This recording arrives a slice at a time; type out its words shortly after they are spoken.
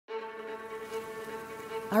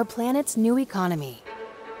Our planet's new economy.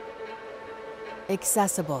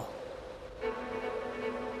 Accessible.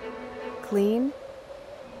 Clean.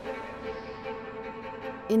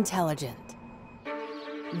 Intelligent.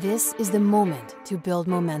 This is the moment to build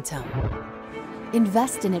momentum.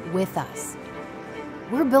 Invest in it with us.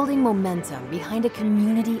 We're building momentum behind a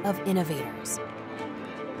community of innovators,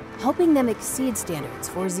 helping them exceed standards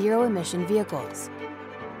for zero-emission vehicles,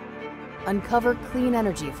 uncover clean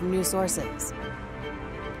energy from new sources,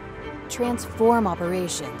 transform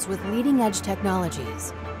operations with leading-edge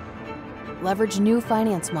technologies, leverage new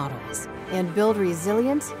finance models, and build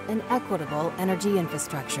resilient and equitable energy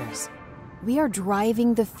infrastructures. We are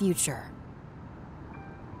driving the future,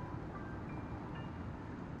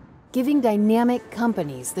 giving dynamic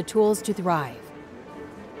companies the tools to thrive,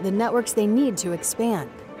 the networks they need to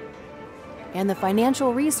expand, and the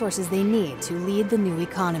financial resources they need to lead the new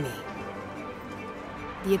economy.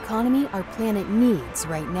 The economy our planet needs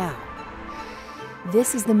right now.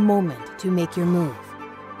 This is the moment to make your move.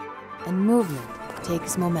 And movement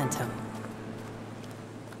takes momentum.